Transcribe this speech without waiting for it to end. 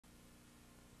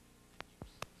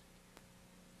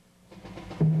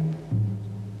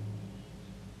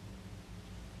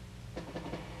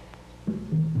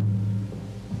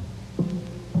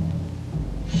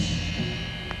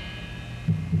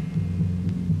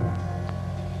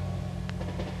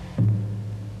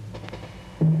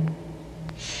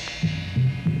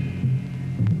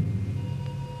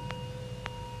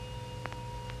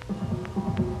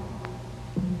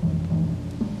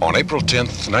On April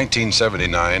 10th,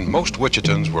 1979, most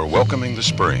Wichitans were welcoming the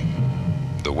spring.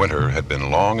 The winter had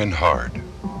been long and hard.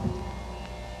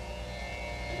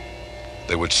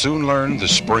 They would soon learn the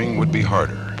spring would be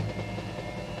harder.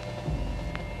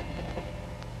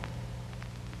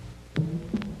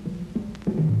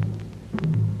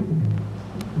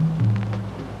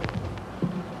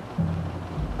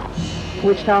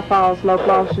 Wichita Falls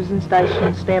local officers and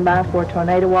stations stand by for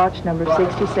tornado watch number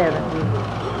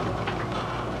 67.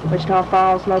 Wichita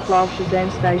Falls local officers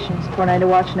and stations, tornado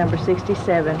watch number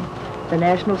 67. The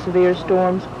National Severe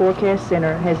Storms Forecast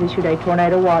Center has issued a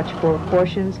tornado watch for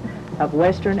portions of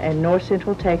western and north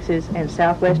central Texas and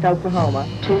southwest Oklahoma,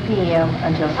 2 p.m.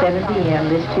 until 7 p.m.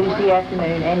 this Tuesday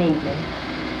afternoon and evening.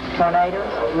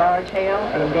 Tornadoes, large hail,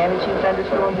 and damaging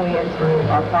thunderstorm winds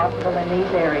are possible in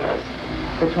these areas.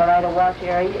 The tornado watch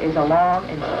area is along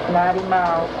and 90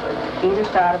 miles either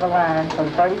side of a line from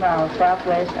 30 miles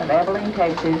southwest of Abilene,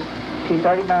 Texas to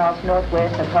 30 miles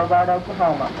northwest of Hobart,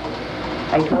 Oklahoma.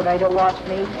 A tornado watch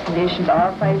means conditions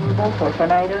are favorable for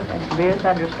tornadoes and severe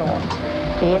thunderstorms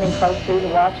in and close to the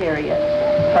watch area.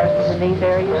 Persons in these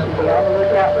areas should be on the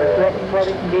lookout for threatening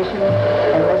weather conditions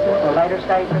and listen for later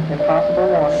statements and possible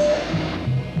warnings.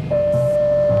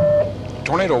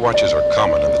 Tornado watches are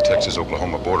common in the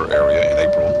Texas-Oklahoma border area in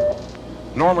April.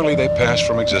 Normally, they pass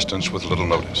from existence with little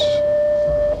notice.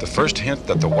 The first hint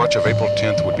that the watch of April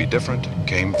 10th would be different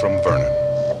came from Vernon.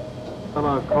 A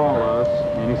fellow called us,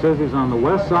 and he says he's on the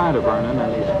west side of Vernon,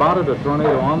 and he spotted a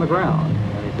tornado on the ground.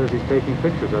 And he says he's taking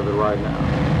pictures of it right now.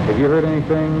 Have you heard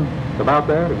anything about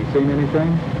that? Have you seen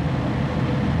anything?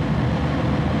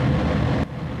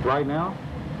 Right now?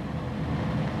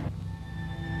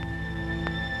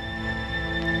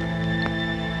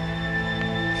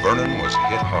 Vernon was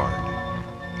hit hard.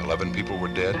 11 people were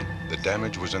dead. The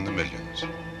damage was in the millions.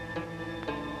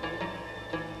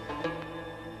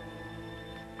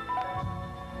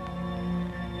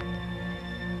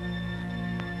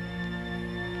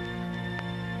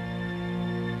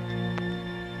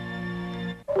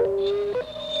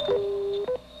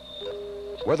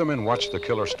 Weathermen watched the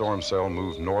killer storm cell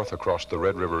move north across the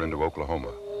Red River into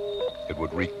Oklahoma. It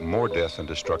would wreak more death and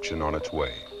destruction on its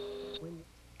way.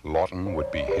 Lawton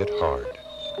would be hit hard.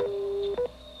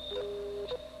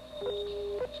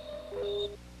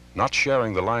 Not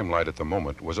sharing the limelight at the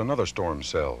moment was another storm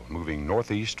cell moving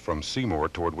northeast from Seymour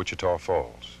toward Wichita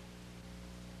Falls.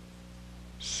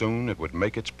 Soon it would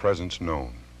make its presence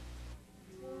known.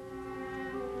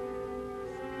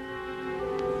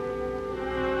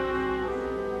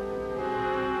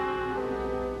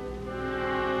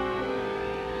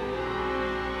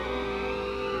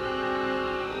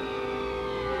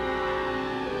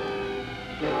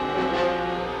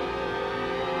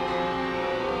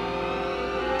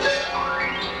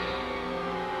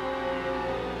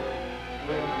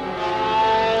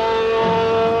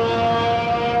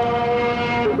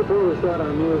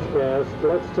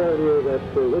 Let's tell you that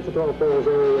the Wichita Falls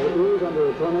area is under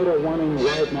a tornado warning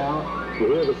right now. You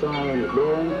hear the sirens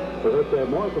blowing. We'll hope to have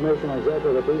more information on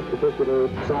exactly what these particular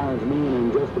sirens mean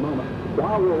in just a moment.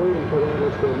 While we're waiting for that,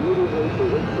 let's go immediately to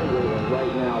Wichita.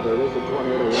 Right now, there is a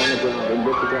tornado on the ground in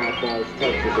Wichita Falls,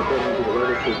 Texas, according to the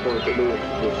latest report that we have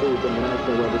received from the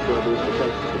National Weather Service, the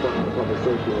Texas Department of Public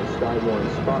Safety, and Skywarn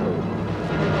Spotted.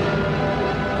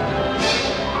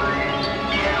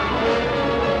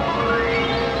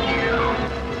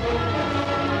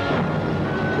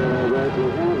 We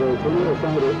have a tornado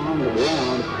fighter on the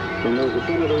ground in the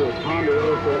vicinity of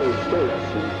Ponderosa Estates.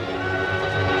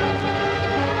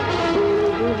 We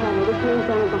do have it. It came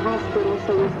down at the hospital,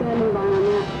 so we're standing by on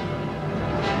that.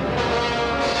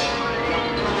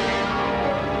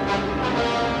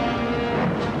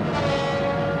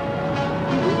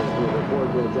 The report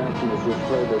that Jackson has just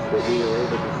told us that we were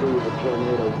able to see the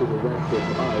tornado to the west of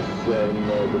us in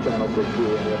the Channel 6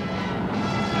 area.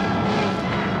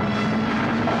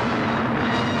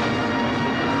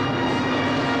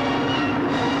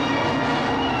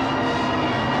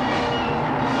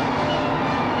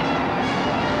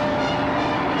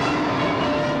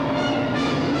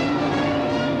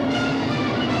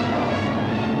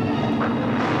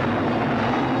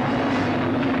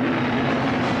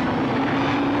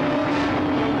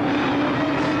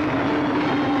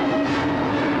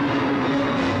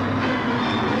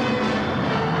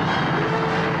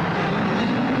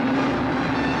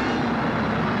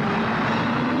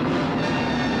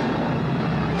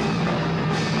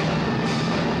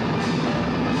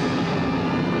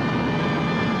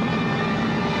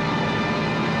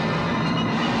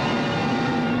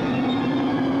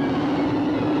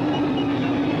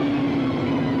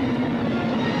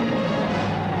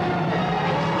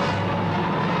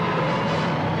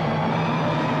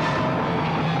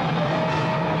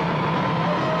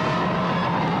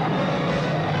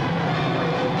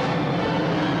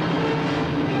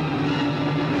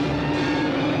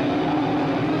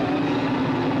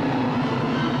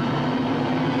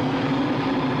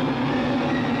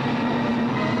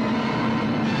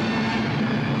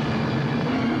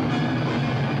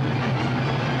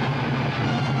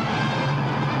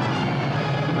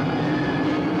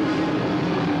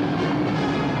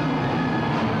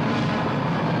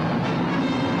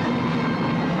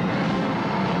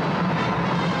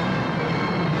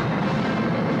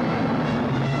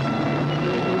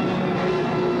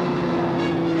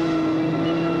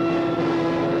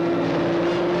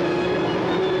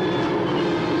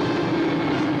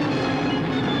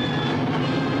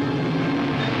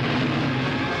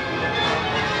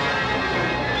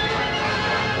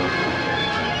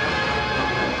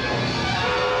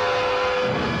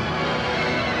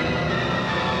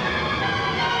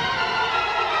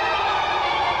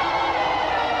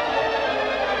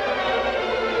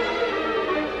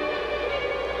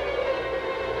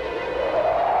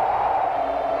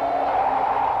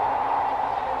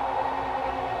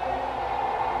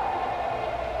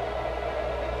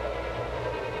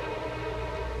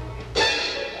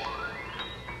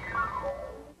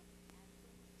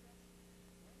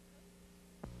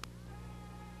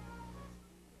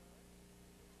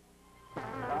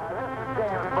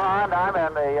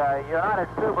 United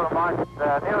Supermarket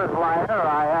newsletter,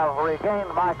 I have regained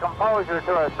my composure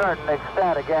to a certain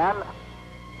extent again.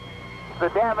 The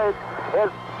damage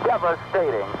is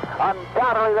devastating.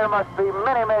 Undoubtedly, there must be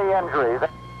many, many injuries.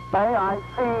 I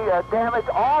see damage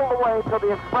all the way to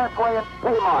the expressway in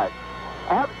Kmart.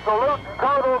 Absolute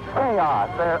total chaos.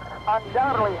 There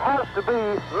undoubtedly has to be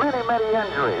many, many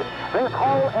injuries. This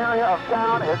whole area of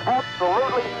town is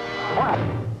absolutely flat.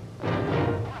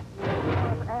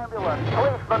 Ambulance,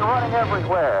 policemen running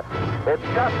everywhere. It's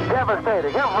just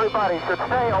devastating. Everybody should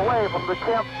stay away from the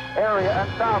Kemp area and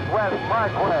Southwest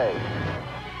Parkway.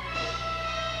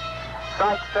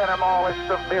 Psych Center Mall is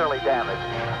severely damaged.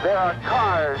 There are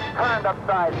cars turned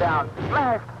upside down,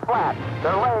 smashed flat.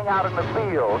 They're laying out in the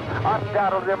field.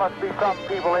 Undoubtedly, there must be some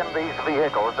people in these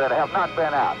vehicles that have not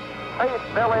been out. Faith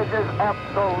Village is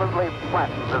absolutely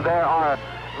flattened. There are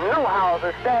no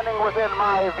houses standing within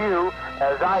my view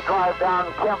as I drive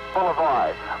down Kemp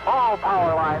Boulevard. All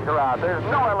power lines are out. There's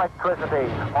no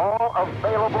electricity. All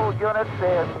available units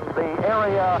in the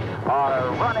area are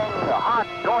running hot,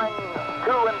 going to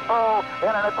and fro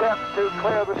in an attempt to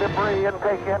clear the debris and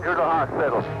take injured to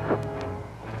hospital.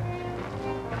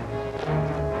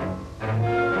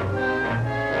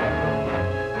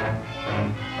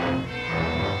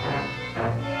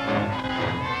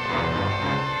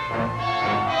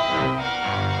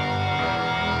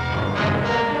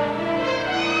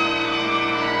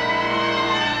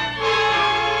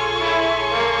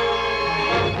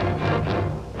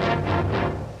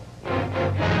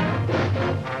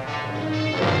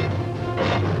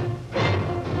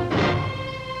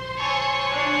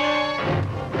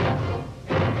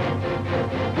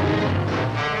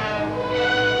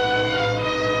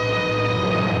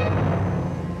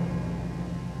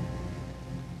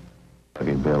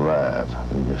 Be alive.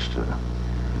 We just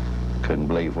couldn't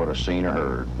believe what I seen or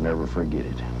heard. Never forget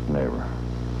it. Never.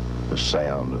 The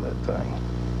sound of that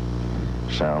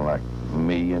thing. Sound like a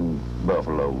million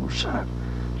buffaloes.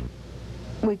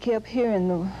 We kept hearing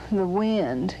the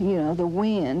wind, you know, the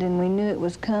wind, and we knew it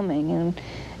was coming,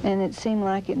 and it seemed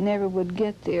like it never would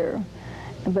get there.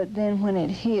 But then when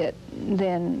it hit,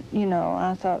 then, you know,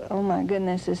 I thought, oh my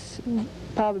goodness, this will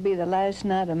probably be the last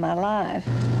night of my life.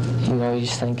 You know, you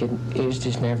just think it is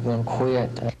just never going to quit.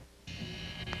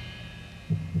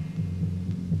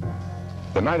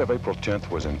 The night of April 10th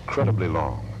was incredibly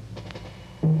long.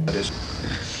 That is,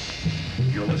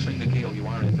 you're listening to KAUZ-TV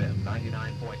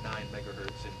 99.9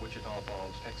 megahertz in Wichita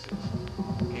Falls, Texas.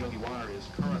 KAUZ is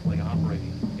currently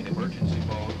operating in emergency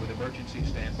mode with emergency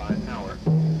standby power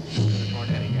due to the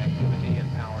tornadic activity and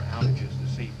power outages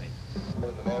this evening.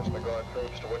 The National Guard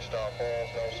troops to Wichita Falls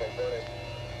and also Vernon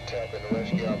tap into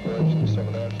rescue operations. Some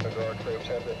of the National Guard troops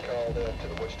have been called in to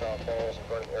the Wichita Falls and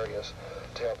Vernon areas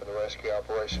to help in the rescue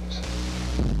operations.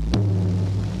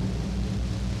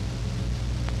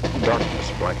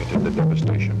 Darkness blanketed the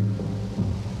devastation.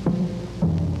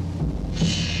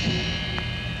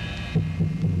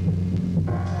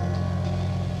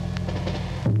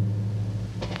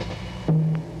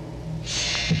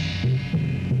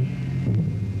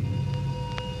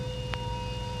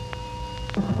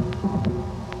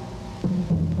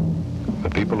 The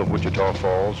people of Wichita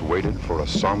Falls waited for a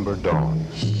somber dawn.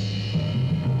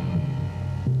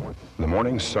 The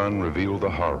morning sun revealed the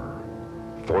horror.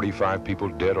 45 people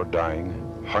dead or dying,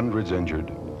 hundreds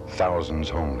injured, thousands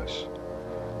homeless.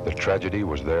 The tragedy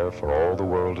was there for all the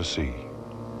world to see.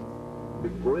 A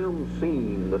grim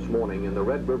scene this morning in the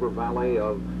Red River Valley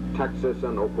of Texas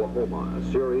and Oklahoma.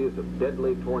 A series of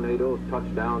deadly tornadoes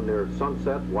touched down near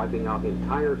sunset, wiping out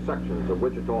entire sections of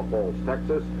Wichita Falls,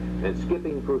 Texas, and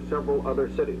skipping through several other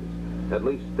cities. At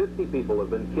least 50 people have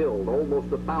been killed, almost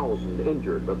 1,000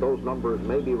 injured, but those numbers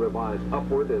may be revised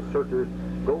upward as searchers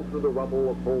go through the rubble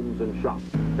of homes and shops.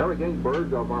 Eric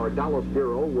Ingberg of our Dallas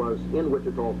Bureau was in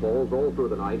Wichita Falls all through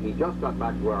the night. He just got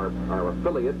back to our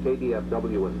affiliate,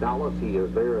 KDFW in Dallas. He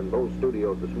is there in those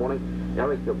studios this morning.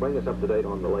 Eric, to bring us up to date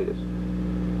on the latest.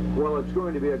 Well, it's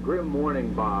going to be a grim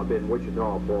morning, Bob, in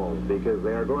Wichita Falls, because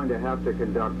they are going to have to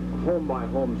conduct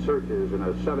home-by-home searches in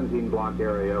a 17-block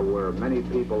area where many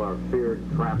people are feared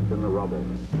trapped in the rubble.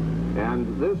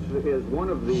 And this is one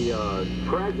of the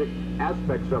tragic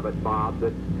aspects of it, Bob,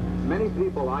 that many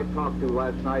people I talked to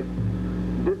last night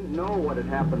didn't know what had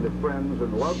happened to friends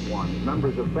and loved ones,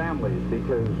 members of families,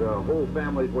 because whole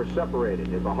families were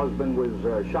separated. If a husband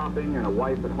was shopping and a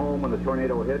wife at home when the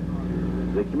tornado hit,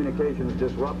 the communications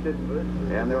disrupted,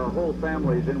 and there are whole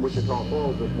families in Wichita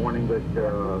Falls this morning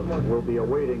that will be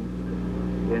awaiting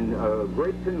in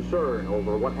great concern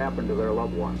over what happened to their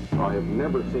loved one. I have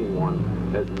never seen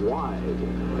one as wide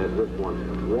as this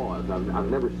one was. I've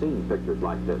never seen pictures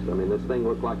like this. I mean, this thing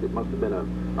looked like it must have been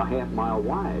a half-mile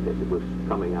wide as it was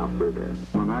coming out through there.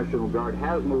 The National Guard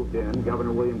has moved in.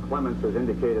 Governor William Clements has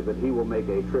indicated that he will make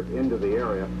a trip into the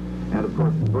area. And of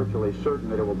course, it's virtually certain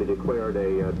that it will be declared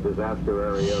a disaster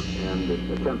area, and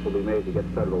attempts will be made to get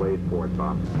federal aid for it,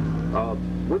 Bob.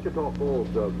 Wichita Falls,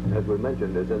 as we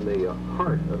mentioned, is in the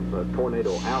heart of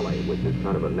Tornado Alley, which is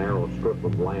kind of a narrow strip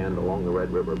of land along the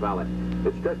Red River Valley.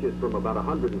 It stretches from about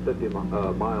 150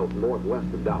 miles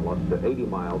northwest of Dallas to 80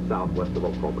 miles southwest of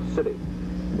Oklahoma City.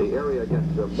 The area gets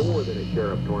more than its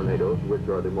share of tornadoes, which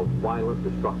are the most violent,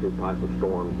 destructive type of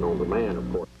storms known to man, of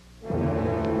course.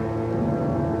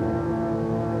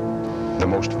 The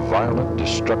most violent,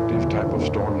 destructive type of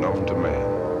storm known to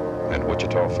man, and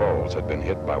Wichita Falls had been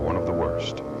hit by one of the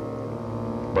worst.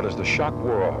 But as the shock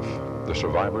wore off, the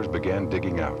survivors began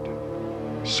digging out,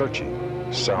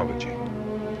 searching, salvaging.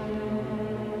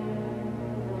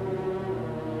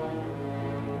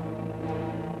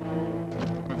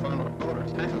 We found our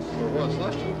daughter's house. Where was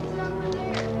Lester?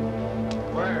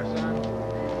 Where, son?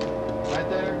 Right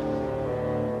there?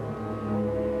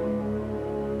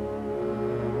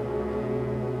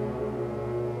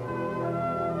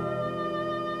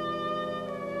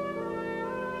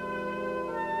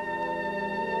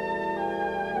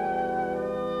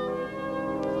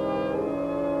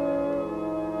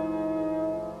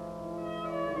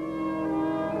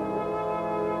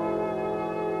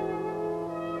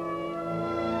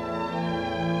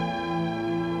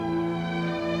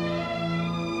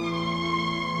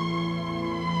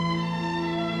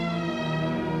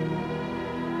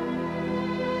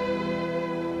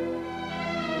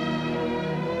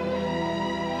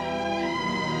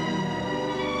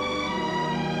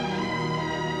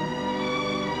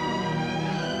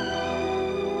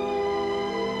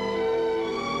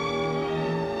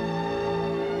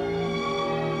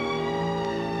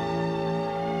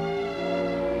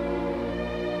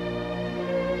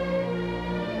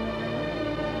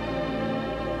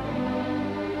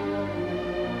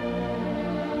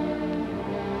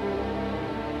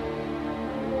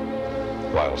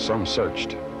 While some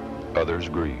searched, others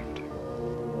grieved.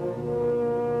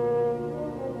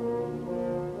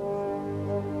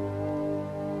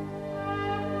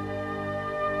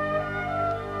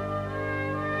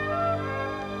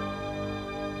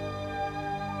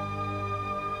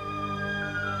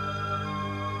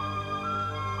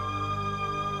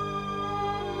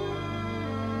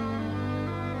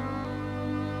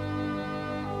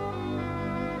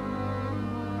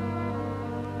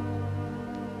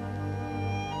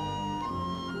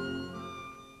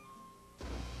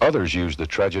 Others used the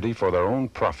tragedy for their own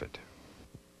profit.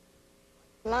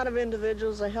 A lot of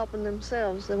individuals are helping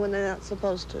themselves when they're not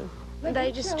supposed to.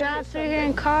 They just drive through here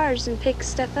in cars and pick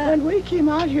stuff up. When we came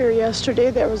out here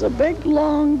yesterday, there was a big,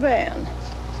 long van,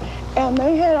 and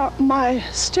they had my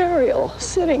stereo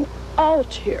sitting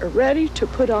out here, ready to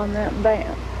put on that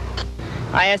van.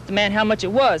 I asked the man how much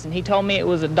it was, and he told me it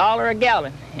was $1 a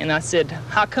gallon. And I said,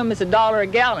 how come it's $1 a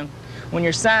gallon when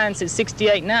your sign says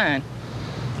 68.9?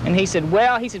 And he said,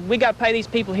 well, we got to pay these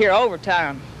people here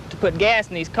overtime to put gas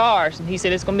in these cars. And he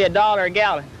said, it's going to be $1 a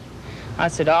gallon. I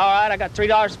said, all right, I got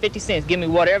 $3.50. Give me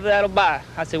whatever that'll buy.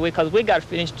 I said, because we got to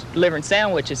finish delivering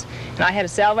sandwiches. And I had a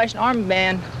Salvation Army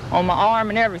band on my arm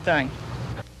and everything.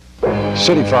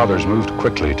 City fathers moved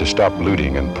quickly to stop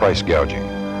looting and price gouging.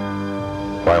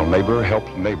 While neighbor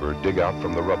helped neighbor dig out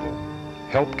from the rubble,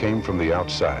 help came from the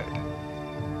outside.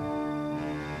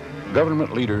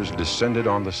 Government leaders descended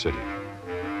on the city.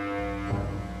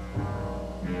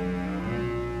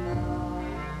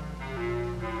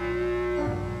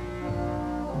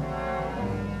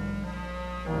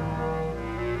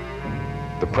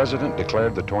 The president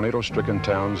declared the tornado-stricken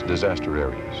towns disaster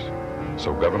areas,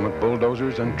 so government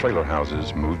bulldozers and trailer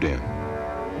houses moved in.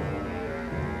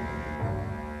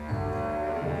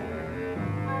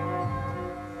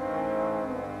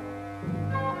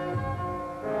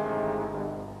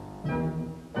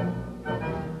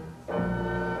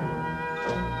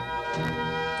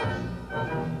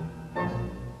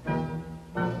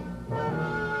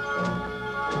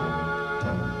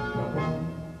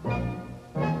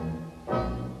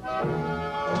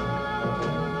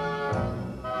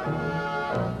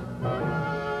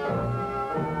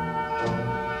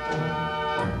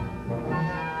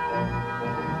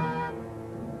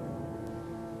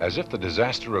 As if the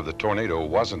disaster of the tornado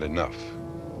wasn't enough,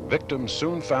 victims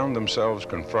soon found themselves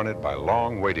confronted by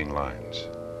long waiting lines,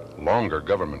 longer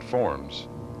government forms,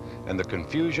 and the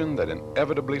confusion that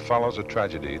inevitably follows a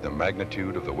tragedy the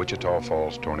magnitude of the Wichita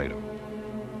Falls tornado.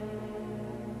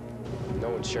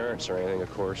 No insurance or anything,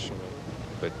 of course, you know,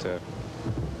 but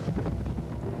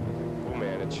we'll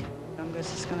manage. I'm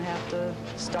just going to have to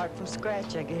start from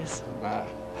scratch, I guess. My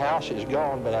house is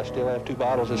gone, but I still have 2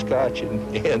 bottles of scotch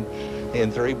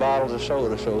and 3 bottles of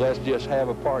soda, so let's just have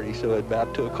a party. So at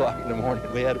about 2 o'clock in the morning,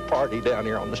 we had a party down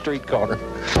here on the street corner.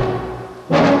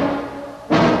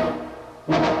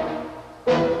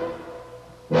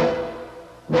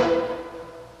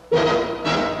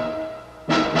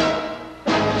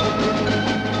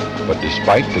 But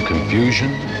despite the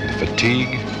confusion, the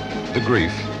fatigue, the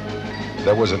grief,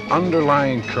 there was an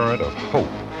underlying current of hope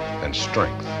and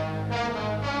strength.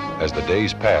 As the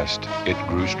days passed, it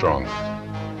grew stronger.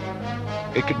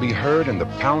 It could be heard in the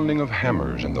pounding of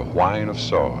hammers and the whine of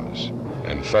saws,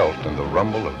 and felt in the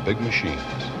rumble of big machines.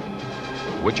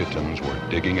 Wichitans were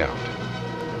digging out,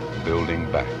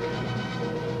 building back.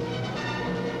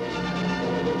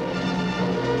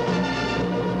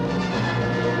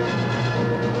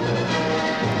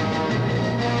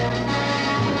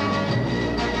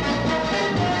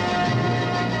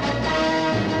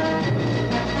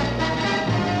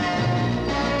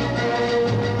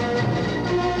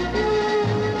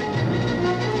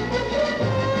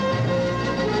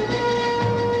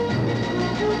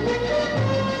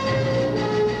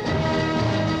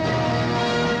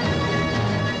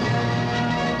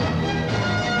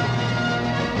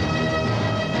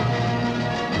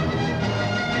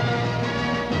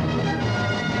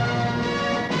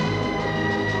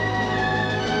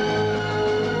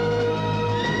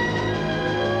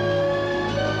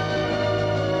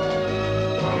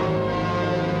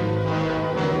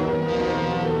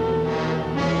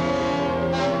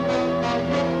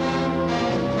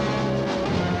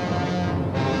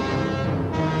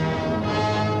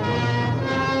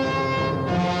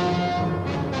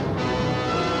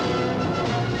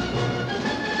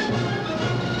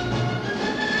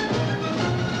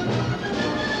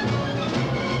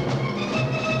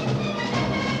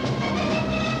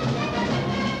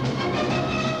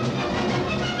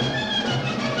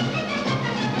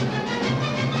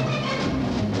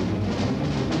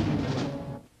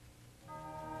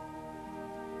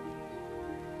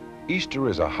 Easter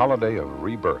is a holiday of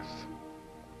rebirth.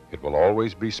 It will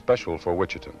always be special for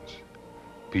Wichitans,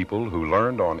 people who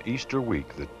learned on Easter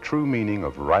week the true meaning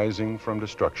of rising from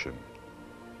destruction,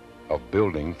 of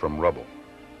building from rubble,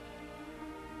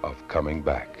 of coming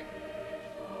back.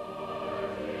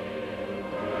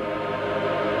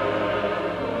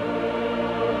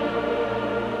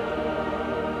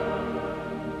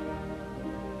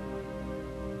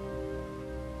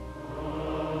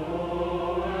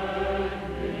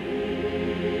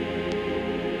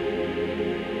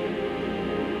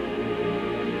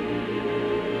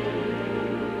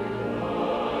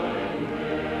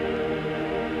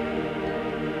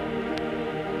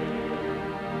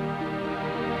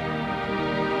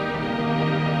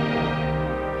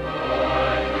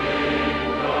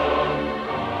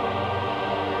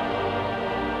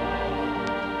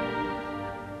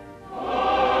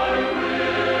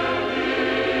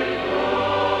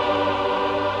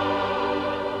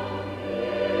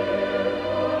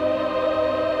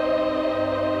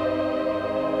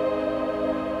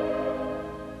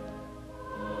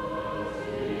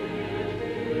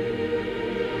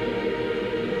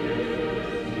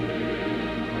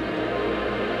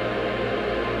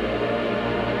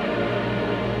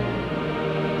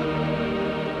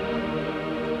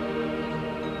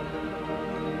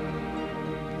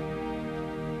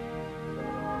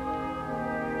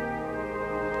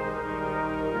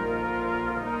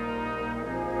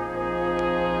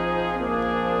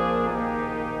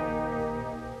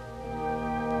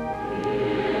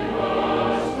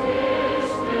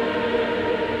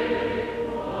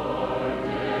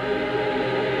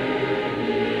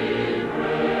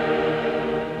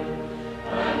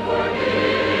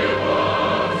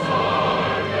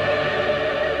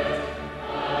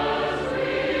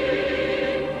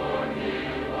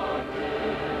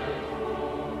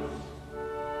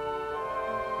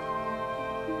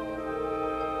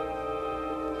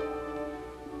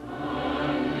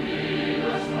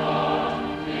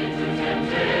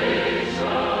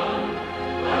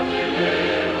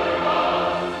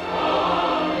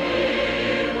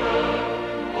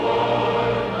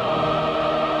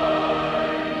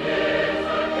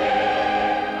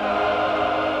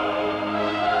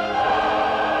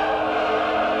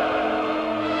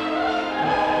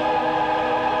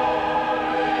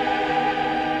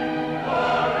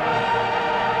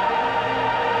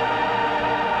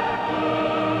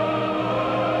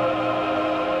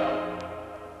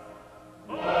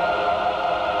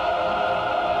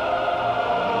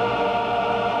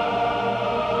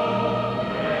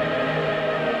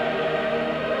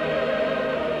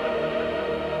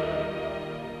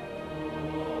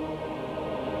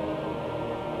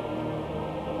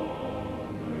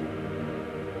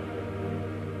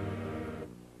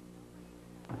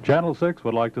 Channel 6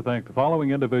 would like to thank the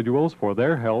following individuals for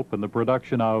their help in the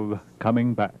production of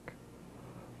Coming Back.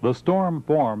 The storm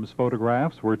forms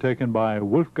photographs were taken by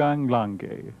Wolfgang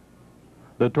Lange.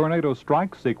 The tornado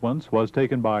strike sequence was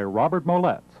taken by Robert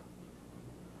Mollett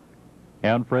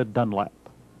and Fred Dunlap.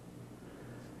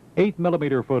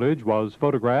 8mm footage was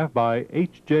photographed by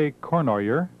H.J.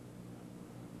 Cornoyer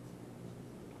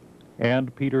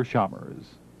and Peter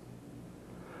Schammers.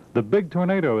 The Big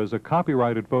Tornado is a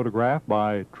copyrighted photograph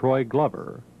by Troy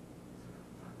Glover.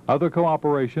 Other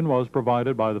cooperation was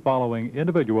provided by the following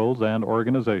individuals and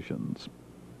organizations: